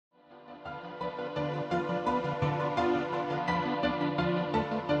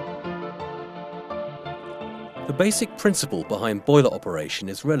The basic principle behind boiler operation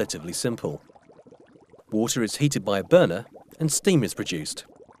is relatively simple. Water is heated by a burner and steam is produced.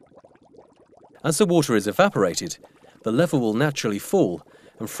 As the water is evaporated, the level will naturally fall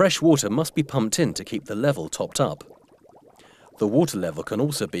and fresh water must be pumped in to keep the level topped up. The water level can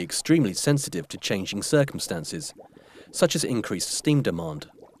also be extremely sensitive to changing circumstances, such as increased steam demand.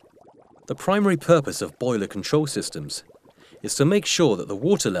 The primary purpose of boiler control systems is to make sure that the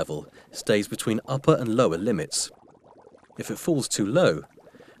water level stays between upper and lower limits. If it falls too low,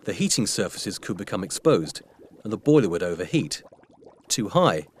 the heating surfaces could become exposed and the boiler would overheat. Too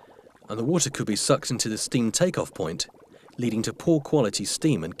high, and the water could be sucked into the steam takeoff point, leading to poor quality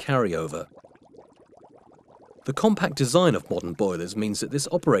steam and carryover. The compact design of modern boilers means that this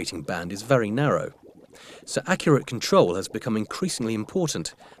operating band is very narrow, so accurate control has become increasingly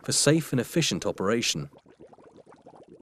important for safe and efficient operation.